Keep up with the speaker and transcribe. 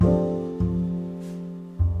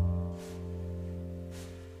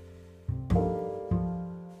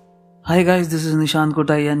Hi guys, this is Nishant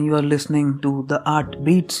Kotai and you are listening to The Art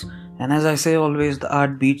Beats. And as I say always, the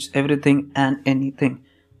art beats everything and anything.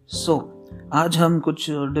 So, आज हम कुछ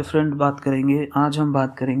different बात करेंगे. आज हम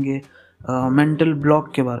बात करेंगे मेंटल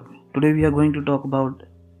ब्लॉक के बारे में. Today we are going to talk about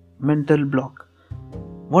mental block.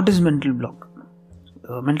 What is mental block?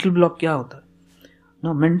 Mental block क्या होता है?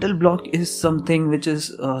 Now, mental block is something which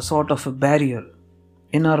is sort of a barrier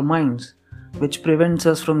in our minds which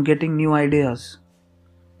prevents us from getting new ideas.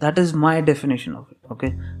 That is my definition of it.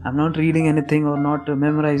 Okay, I'm not reading anything or not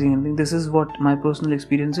memorizing anything. This is what my personal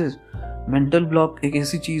experience is. Mental block एक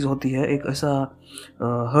ऐसी चीज़ होती है, एक ऐसा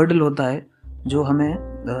hurdle होता है जो हमें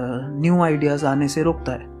न्यू आइडियाज़ आने से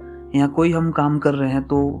रोकता है. या कोई हम काम कर रहे हैं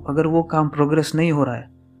तो अगर वो काम प्रोग्रेस नहीं हो रहा है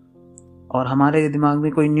और हमारे दिमाग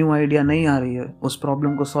में कोई न्यू आइडिया नहीं आ रही है उस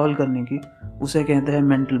प्रॉब्लम को सॉल्व करने की, उसे कहते हैं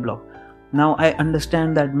mental block. Now I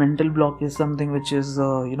understand that mental block is something which is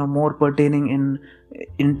more pertaining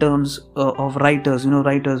in terms of writers.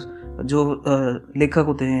 Writers जो लेखक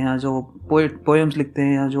होते हैं या जो poems लिखते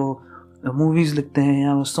हैं या जो movies लिखते हैं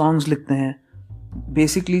या songs लिखते हैं,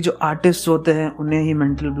 basically जो artists होते हैं उन्हें ही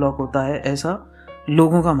mental block होता है, ऐसा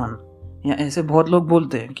लोगों का मानना. या ऐसे बहुत लोग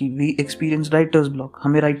बोलते हैं कि we experience writers block,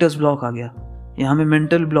 हमें writers block आ गया या हमें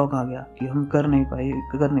mental block आ गया कि हम कर नहीं पाए.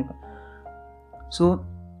 So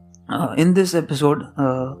in this episode,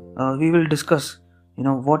 we will discuss,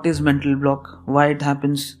 what is mental block, why it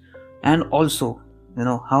happens, and also,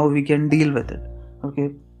 how we can deal with it.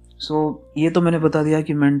 Okay, so ये तो मैंने बता दिया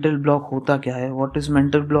कि mental block होता क्या है. What is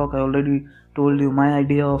mental block? I already told you my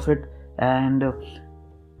idea of it, and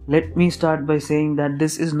let me start by saying that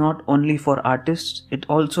this is not only for artists. It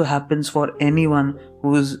also happens for anyone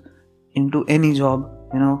who is into any job,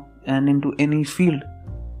 and into any field.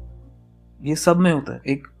 ये सब में होता है.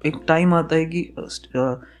 एक time आता है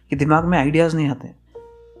कि दिमाग में आइडियाज़ नहीं आते हैं.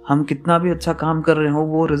 हम कितना भी अच्छा काम कर रहे हो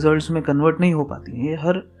वो रिजल्ट्स में कन्वर्ट नहीं हो पाती. ये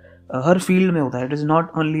हर फील्ड में होता है. It is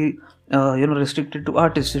not only restricted to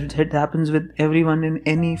artists. It happens with everyone in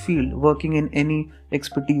any field, working in any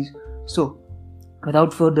expertise. So,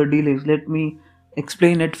 without further delays, let me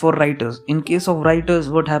explain it for writers. In case of writers,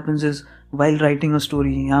 what happens is while writing a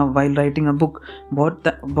story या while writing a book,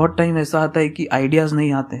 बहुत time ऐसा आता है कि ideas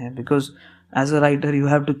नहीं आते हैं, because as a writer you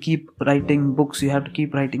have to keep writing books, you have to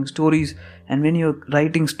keep writing stories, and when you're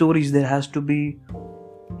writing stories there has to be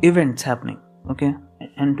events happening. Okay,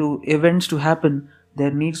 and to events to happen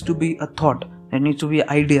there needs to be a thought, there needs to be an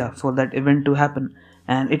idea for that event to happen,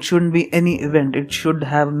 and it shouldn't be any event, it should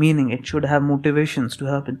have meaning, it should have motivations to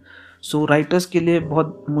happen. So writers के लिए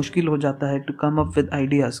बहुत मुश्किल हो जाता है to come up with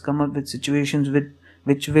ideas, come up with situations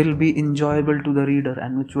which will be enjoyable to the reader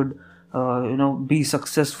and which would be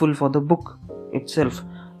successful for the book itself.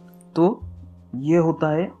 तो ये होता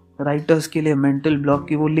है writers के लिए mental block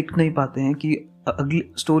कि वो लिख नहीं पाते हैं कि अगली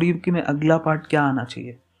स्टोरी के में अगला पार्ट क्या आना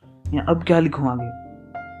चाहिए या अब क्या लिखूँ आगे.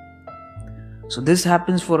 So this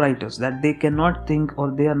happens for writers that they cannot think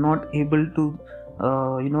or they are not able to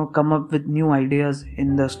come up with new ideas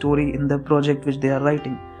in the story, in the project which they are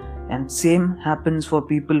writing. And same happens for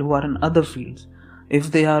people who are in other fields.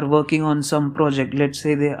 If they are working on some project, let's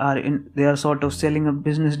say they are sort of selling a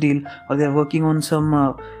business deal, or they are working on some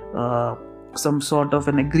sort of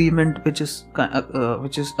an agreement which is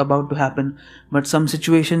about to happen, but some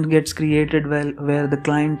situation gets created where the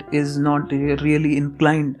client is not really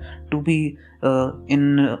inclined to be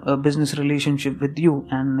in a business relationship with you,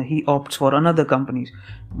 and he opts for another company,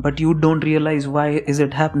 but you don't realize why is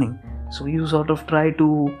it happening. So you sort of try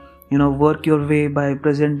to work your way by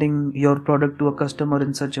presenting your product to a customer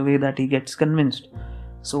in such a way that he gets convinced.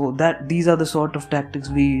 So that these are the sort of tactics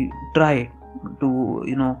we try to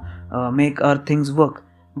make our things work,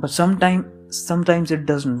 but sometimes it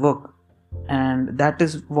doesn't work, and that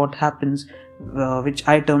is what happens, which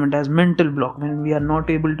I term it as mental block, when we are not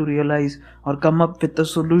able to realize or come up with a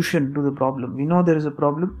solution to the problem. We know there is a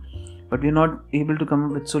problem, but we're not able to come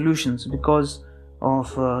up with solutions because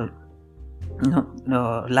of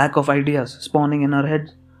lack of ideas spawning in our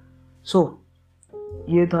heads. So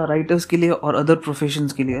ये था writers के लिए और other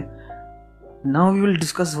professions के लिए. Now we will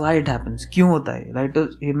discuss why it happens. क्यों होता है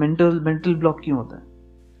writers ये mental block क्यों होता है?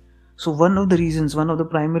 So one of the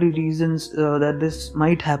primary reasons that this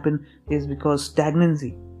might happen is because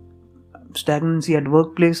stagnancy at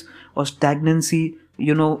workplace, or stagnancy,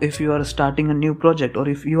 if you are starting a new project, or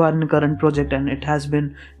if you are in a current project and it has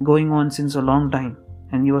been going on since a long time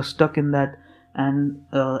and you are stuck in that, and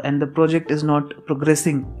the project is not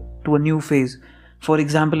progressing to a new phase. For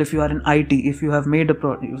example, if you are in IT, if you have made a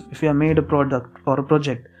product or a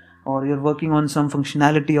project, or you're working on some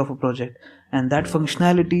functionality of a project, and that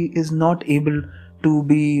functionality is not able to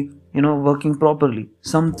be working properly.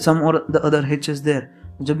 Some or the other hitch is there.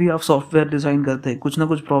 जब भी आप software design करते हैं कुछ ना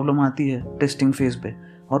कुछ problem आती है टेस्टिंग फेज पे,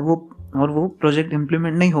 और वो प्रोजेक्ट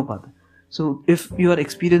इम्प्लीमेंट नहीं हो पाता. So if you are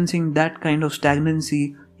experiencing that kind of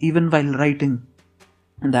stagnancy even while writing,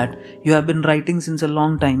 that you have been writing since a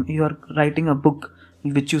long time, you are writing a book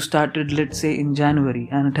which you started, let's say, in January,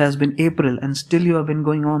 and it has been April and still you have been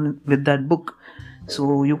going on with that book.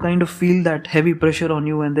 So you kind of feel that heavy pressure on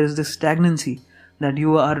you, and there's this stagnancy that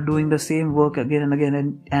you are doing the same work again and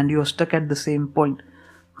again, and you are stuck at the same point.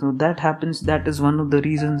 So that happens. That is one of the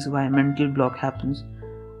reasons why mental block happens.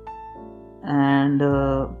 And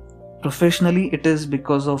professionally, it is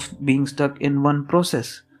because of being stuck in one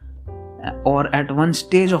process or at one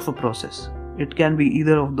stage of a process. It can be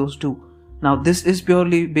either of those two. Now, this is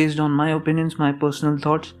purely based on my opinions, my personal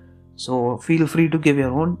thoughts. So feel free to give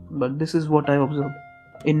your own, but this is what I observed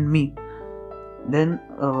in me. Then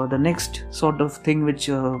the next sort of thing which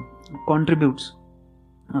contributes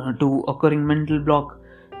to occurring mental block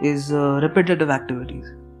is repetitive activities.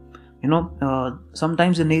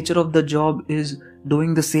 Sometimes the nature of the job is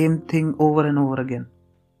doing the same thing over and over again.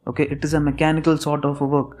 Okay, it is a mechanical sort of a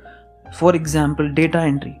work. For example, data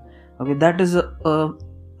entry. Okay, that is a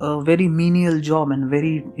very menial job and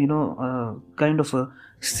very kind of a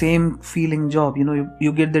same feeling job.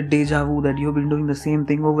 You get the deja vu that you've been doing the same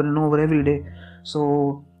thing over and over every day.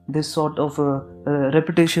 So this sort of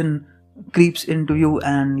repetition creeps into you,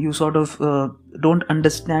 and you sort of don't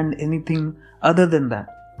understand anything other than that.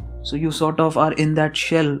 So you sort of are in that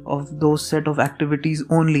shell of those set of activities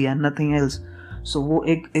only and nothing else. So वो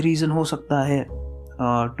एक reason हो सकता है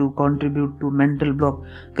to contribute to mental block.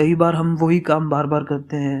 कई बार हम वही काम बार बार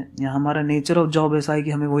करते हैं, या हमारा nature of job ऐसा है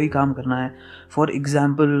कि हमें वही काम करना है. For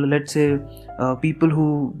example, let's say people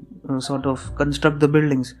who sort of construct the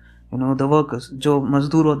buildings, the workers, जो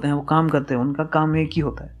मजदूर होते हैं वो काम करते हैं, उनका काम एक ही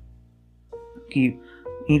होता है कि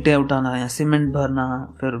ईंटें उठाना या सीमेंट भरना,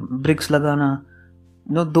 फिर ब्रिक्स लगाना.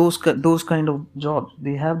 Those kind of jobs,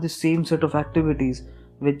 they have the same set of activities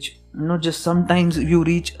which just sometimes you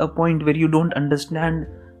reach a point where you don't understand,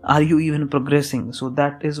 are you even progressing? So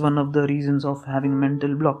that is one of the reasons of having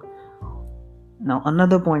mental block. Now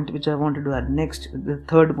another point which I wanted to add next, the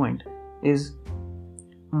third point, is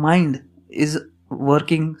mind is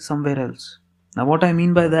working somewhere else. Now what I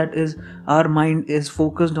mean by that is our mind is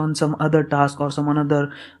focused on some other task or some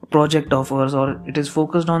another project of ours, or it is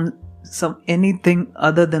focused on anything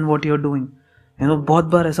other than what you're doing. बहुत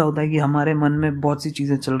बार ऐसा होता है कि हमारे मन में बहुत सी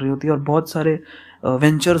चीज़ें चल रही होती है और बहुत सारे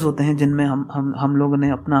वेंचर्स होते हैं जिनमें हम लोगों ने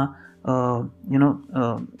अपना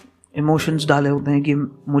इमोशंस डाले होते हैं कि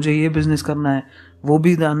मुझे ये बिज़नेस करना है, वो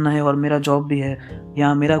भी जानना है, और मेरा जॉब भी है,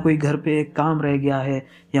 या मेरा कोई घर पे एक काम रह गया है,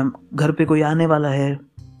 या घर पे कोई आने वाला है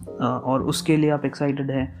और उसके लिए आप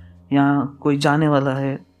एक्साइटेड हैं, या कोई जाने वाला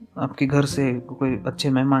है आपके घर से, कोई अच्छे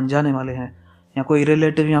मेहमान जाने वाले हैं, या कोई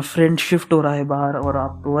रिलेटिव या फ्रेंड शिफ्ट हो रहा है बाहर और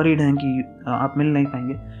आप वरीड हैं कि आप मिल नहीं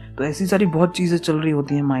पाएंगे. तो ऐसी सारी बहुत चीज़ें चल रही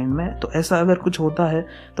होती हैं माइंड में. तो ऐसा अगर कुछ होता है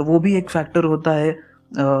तो वो भी एक फैक्टर होता है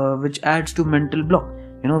which adds to mental block.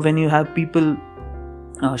 When you have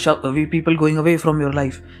people going away from your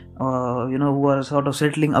life, who are sort of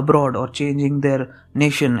settling abroad or changing their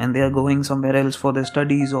nation, and they are going somewhere else for their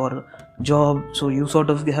studies or job. So you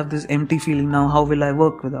sort of have this empty feeling, now how will I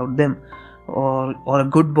work without them? Or a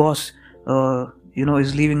good boss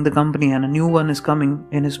is leaving the company and a new one is coming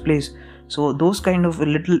in his place. So those kind of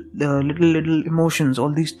little emotions,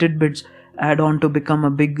 all these tidbits add on to become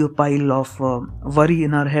a big pile of worry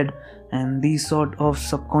in our head, and these sort of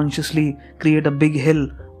subconsciously create a big hill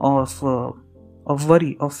of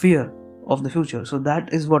worry, of fear of the future. So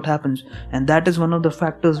that is what happens, and that is one of the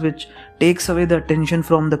factors which takes away the attention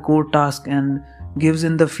from the core task and gives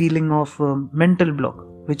in the feeling of mental block,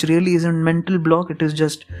 which really isn't mental block. It is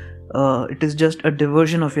just a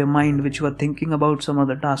diversion of your mind which you are thinking about some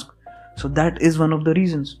other task. So that is one of the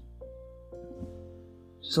reasons.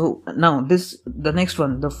 So now the next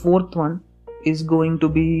one, the fourth one, is going to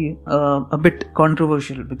be a bit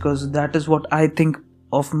controversial, because that is what I think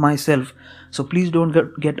of myself. So please don't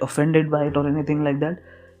get offended by it or anything like that.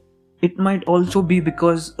 It might also be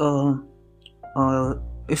because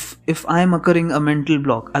if I am occurring a mental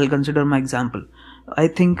block, I'll consider my example. I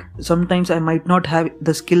think sometimes I might not have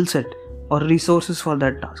the skill set or resources for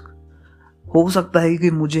that task. हो सकता है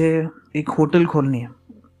कि मुझे एक hotel खोलनी है,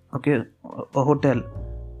 okay, hotel,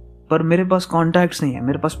 पर मेरे पास कॉन्टैक्ट्स नहीं है,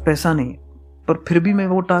 मेरे पास पैसा नहीं है, पर फिर भी मैं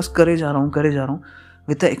वो टास्क करे जा रहा हूँ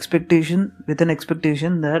with an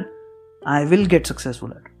expectation that I will get successful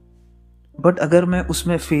at. But अगर मैं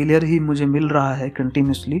उसमें फेलियर ही मुझे मिल रहा है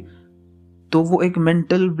कंटिन्यूसली, तो वो एक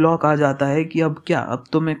मेंटल ब्लॉक आ जाता है कि अब क्या, अब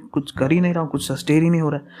तो मैं कुछ कर ही नहीं रहा हूँ, कुछ सस्टेन ही नहीं हो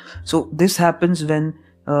रहा है. So this happens when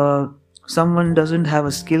someone doesn't have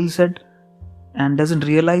a skill set and doesn't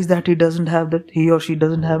realize that he or she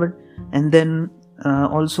doesn't have it, and then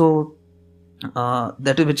also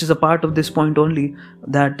that which is a part of this point only,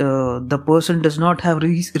 that the person does not have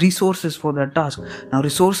resources for that task. Now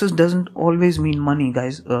resources doesn't always mean money,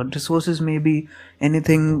 guys. Resources may be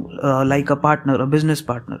anything, like a partner, a business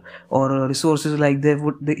partner, or resources like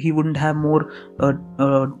he wouldn't have more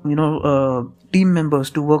team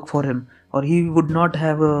members to work for him, or he would not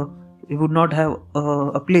have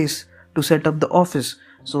a place to set up the office.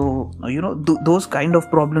 So those kind of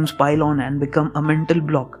problems pile on and become a mental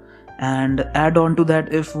block. And add on to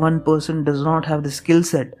that, if one person does not have the skill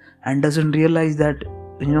set and doesn't realize that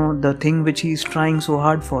the thing which he is trying so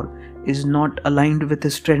hard for is not aligned with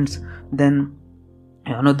his strengths, then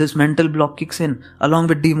this mental block kicks in, along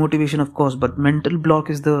with demotivation, of course. But mental block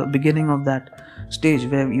is the beginning of that stage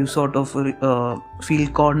where you sort of feel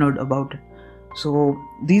cornered about it. So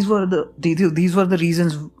these were the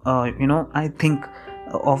reasons, I think,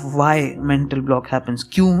 of why mental block happens.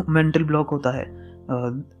 क्यों mental block होता है?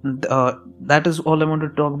 That is all I want to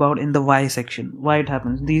talk about in the why section. Why it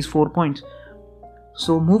happens? These 4 points.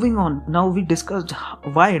 So moving on, now we discussed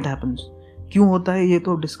why it happens. क्यों होता है ये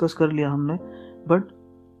तो discuss कर लिया हमने, बट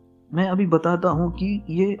मैं अभी बताता हूँ कि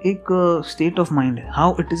ये एक स्टेट ऑफ माइंड है.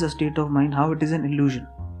 How it is a state of mind, how it is an illusion.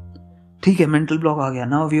 ठीक है, मेंटल ब्लॉक आ गया.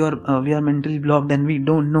 Now we are mentally blocked and we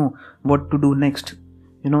don't know what to do next,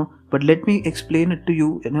 but let me explain it to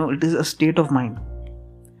you. It is a state of mind.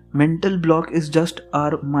 Mental block is just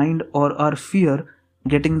our mind or our fear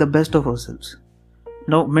getting the best of ourselves.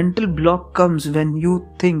 Now, mental block comes when you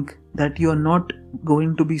think that you are not going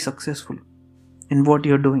to be successful in what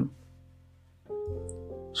you're doing.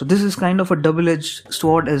 So this is kind of a double-edged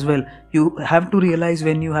sword as well. You have to realize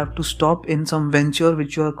when you have to stop in some venture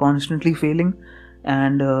which you are constantly failing,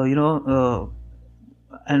 and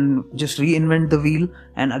and just reinvent the wheel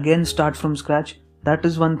and again start from scratch.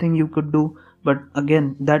 That is one thing you could do. But again,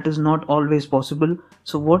 that is not always possible.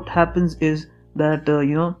 So what happens is that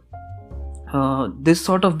this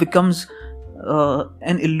sort of becomes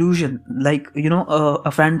an illusion, like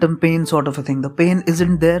a phantom pain sort of a thing. The pain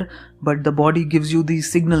isn't there, but the body gives you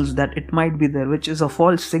these signals that it might be there, which is a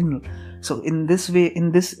false signal. So in this way,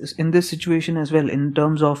 in this situation as well, in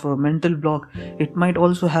terms of a mental block, it might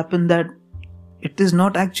also happen that it is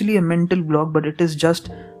not actually a mental block, but it is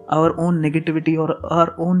just our own negativity or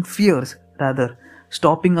our own fears, rather,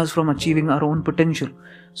 stopping us from achieving our own potential.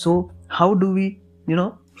 So how do we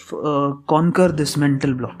conquer this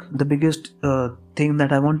mental block? The biggest thing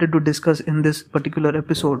that I wanted to discuss in this particular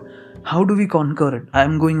episode, how do we conquer it? I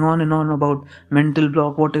am going on and on about mental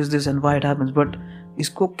block, what is this and why it happens, but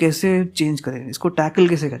इसको कैसे change करें, इसको tackle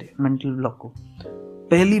कैसे करें mental block को?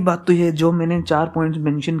 पहली बात तो ये, जो मैंने 4 पॉइंट्स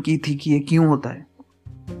मेंशन की थी कि ये क्यों होता है,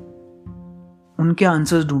 उनके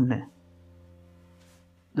आंसर्स ढूंढने हैं.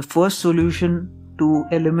 The first solution to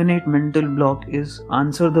eliminate mental block is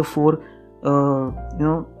answer the 4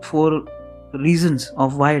 reasons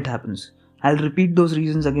of why it happens. I'll repeat those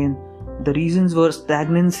reasons again. The reasons were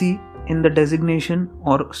stagnancy in the designation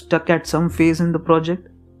or stuck at some phase in the project.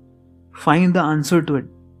 Find the answer to it.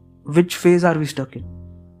 Which phase are we stuck in?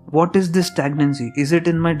 What is this stagnancy? Is it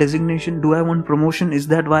in my designation? Do I want promotion? Is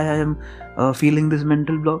that why I am feeling this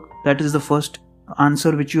mental block? That is the first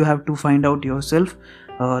answer which you have to find out yourself.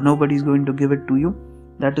 Nobody is going to give it to you.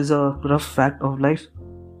 That is a rough fact of life.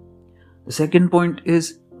 The second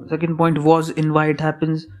point was in why it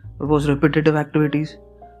happens was repetitive activities.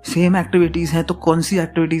 Same activities हैं तो कौन सी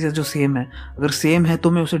activities है जो same है? अगर same है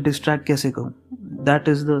तो मैं उसे distract कैसे करूँ? That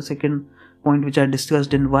is the second point which I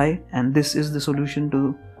discussed in why, and this is the solution to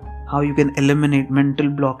how you can eliminate mental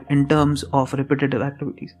block in terms of repetitive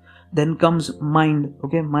activities. Then comes mind.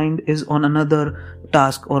 Okay, mind is on another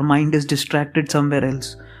task, or mind is distracted somewhere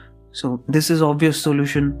else. So this is obvious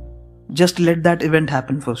solution. Just let that event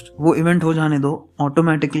happen first. वो event हो जाने दो,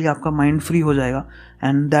 automatically आपका mind free हो जाएगा,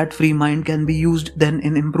 and that free mind can be used then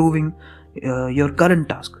in improving your current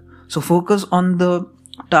task. So focus on the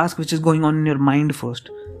task which is going on in your mind first.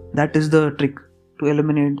 That is the trick to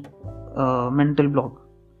eliminate mental block.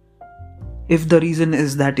 If the reason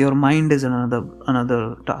is that your mind is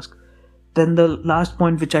another task. Then the last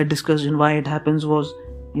point which I discussed in why it happens was,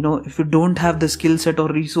 if you don't have the skill set or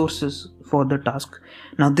resources for the task.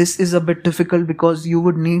 Now this is a bit difficult because you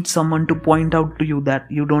would need someone to point out to you that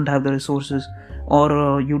you don't have the resources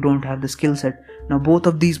or you don't have the skill set. Now both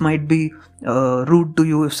of these might be rude to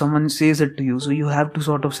you if someone says it to you. So you have to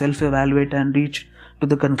sort of self-evaluate and reach to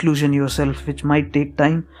the conclusion yourself, which might take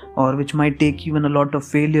time or which might take even a lot of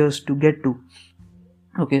failures to get to.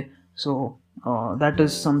 Okay, so that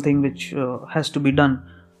is something which has to be done.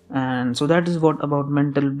 And so that is what about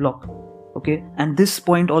mental block. Okay, and this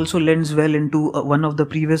point also lends well into one of the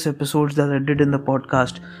previous episodes that I did in the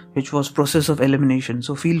podcast, which was process of elimination.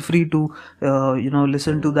 So feel free to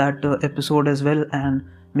listen to that episode as well, and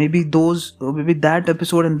maybe that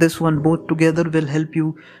episode and this one both together will help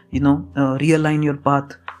you realign your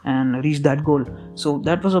path and reach that goal. So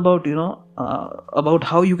that was about about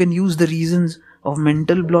how you can use the reasons of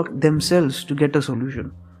mental block themselves to get a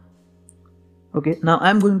solution. Okay, now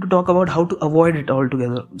I'm going to talk about how to avoid it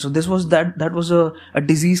altogether. So this was that was a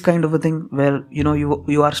disease kind of a thing where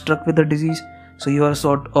you are struck with a disease, so you are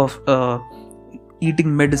sort of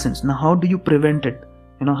eating medicines. Now how do you prevent it?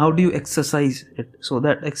 How do you exercise it, so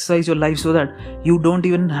that exercise your life so that you don't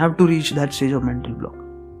even have to reach that stage of mental block?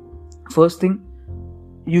 First thing,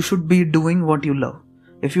 you should be doing what you love.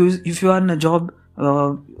 If you are in a job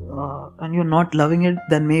and you're not loving it,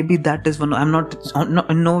 then maybe that is one. I'm not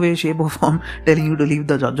in no way, shape or form telling you to leave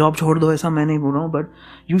the job छोड़ दो, ऐसा मैं नहीं बोल रहा हूँ, but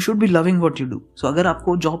you should be loving what you do. So अगर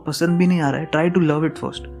आपको job पसंद भी नहीं आ रहा है, try to love it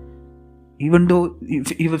first, even though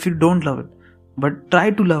if you don't love it, but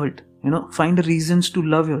try to love it. Find reasons to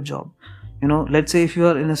love your job. Let's say if you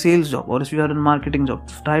are in a sales job or if you are in a marketing job,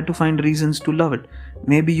 try to find reasons to love it.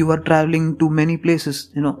 Maybe you are traveling to many places,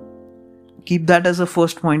 keep that as a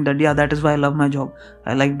first point, that that is why I love my job.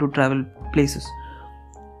 I like to travel places.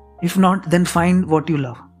 If not, then find what you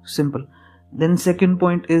love. Simple. Then second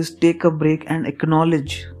point is take a break and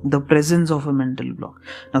acknowledge the presence of a mental block.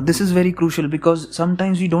 Now this is very crucial because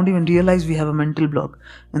sometimes we don't even realize we have a mental block,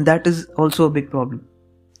 and that is also a big problem.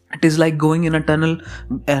 It is like going in a tunnel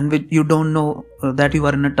and you don't know that you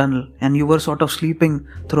are in a tunnel and you were sort of sleeping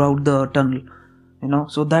throughout the tunnel.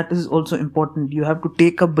 So that is also important. You have to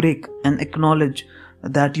take a break and acknowledge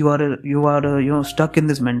that you are stuck in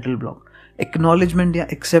this mental block. Acknowledgement,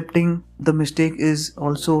 accepting the mistake is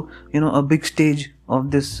also a big stage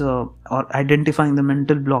of this or identifying the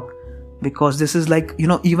mental block, because this is like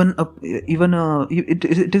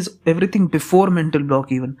it is everything before mental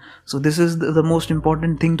block even. So this is the most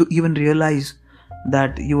important thing, to even realize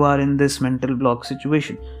that you are in this mental block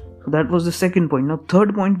situation. So that was the second point. Now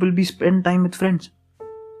third point will be spend time with friends.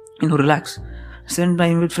 Relax, spend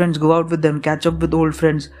time with friends, go out with them, catch up with old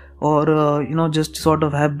friends, or just sort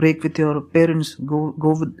of have break with your parents.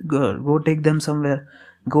 Go take them somewhere,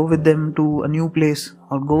 go with them to a new place,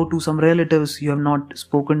 or go to some relatives you have not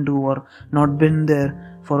spoken to or not been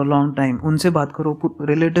there for a long time. उनसे बात करो,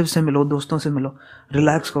 relatives से मिलो, दोस्तों से मिलो,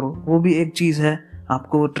 relax करो. वो भी एक चीज़ है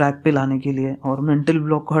आपको ट्रैक पे लाने के लिए और मेंटल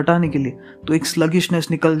ब्लॉक को हटाने के लिए. तो एक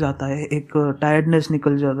स्लगिशनेस निकल जाता है, एक टायर्डनेस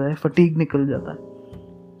निकल जाता है, फटीग निकल जाता है.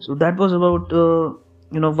 So that was about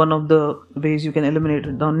one of the ways you can eliminate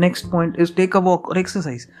it. The next point is take a walk or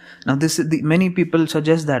exercise. Now many people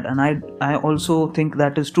suggest that, and I also think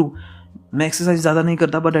that is true. मैं exercise ज़्यादा नहीं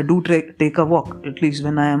करता, but I do take a walk, at least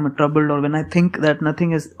when I am troubled or when I think that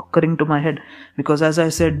nothing is occurring to my head. Because as I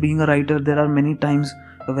said, being a writer, there are many times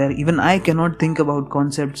where even I cannot think about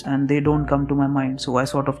concepts and they don't come to my mind. So I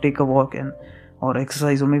sort of take a walk or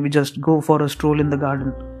exercise, or maybe just go for a stroll in the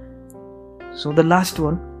garden. So the last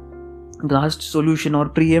solution or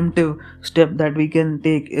preemptive step that we can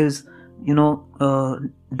take is,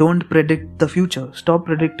 don't predict the future. Stop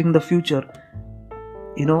predicting the future,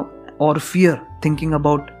 or fear thinking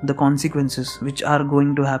about the consequences which are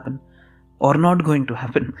going to happen or not going to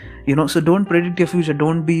happen. So don't predict your future.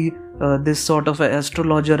 Don't be this sort of an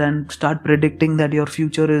astrologer and start predicting that your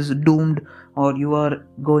future is doomed or you are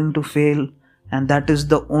going to fail and that is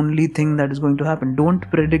the only thing that is going to happen. Don't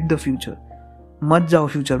predict the future. मत जाओ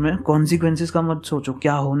future में, consequences का मत सोचो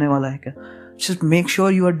क्या होने वाला है क्या. Just make sure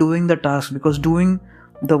you are doing the task, because doing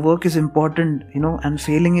the work is important, and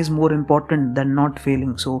failing is more important than not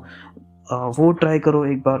failing. So वो try करो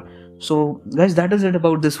एक बार. So guys, that is it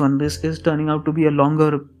about this one. This is turning out to be a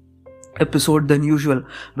longer episode than usual,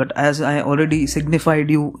 but as I already signified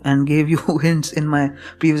you and gave you hints in my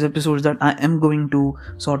previous episodes that I am going to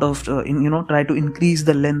sort of try to increase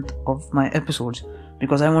the length of my episodes,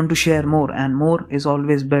 because I want to share more, and more is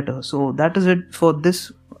always better. So that is it for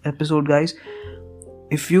this episode, guys.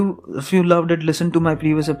 If you loved it, listen to my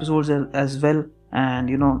previous episodes as well, and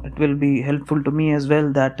it will be helpful to me as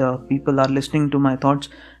well that people are listening to my thoughts,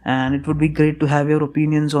 and it would be great to have your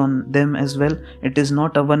opinions on them as well. It is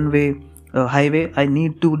not a one-way highway. I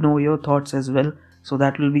need to know your thoughts as well, so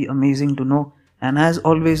that will be amazing to know. And as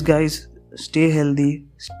always, guys, stay healthy,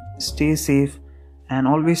 stay safe, and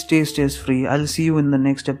always stay stress free. I'll see you in the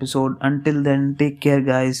next episode. Until then, take care,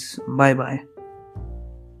 guys. Bye bye.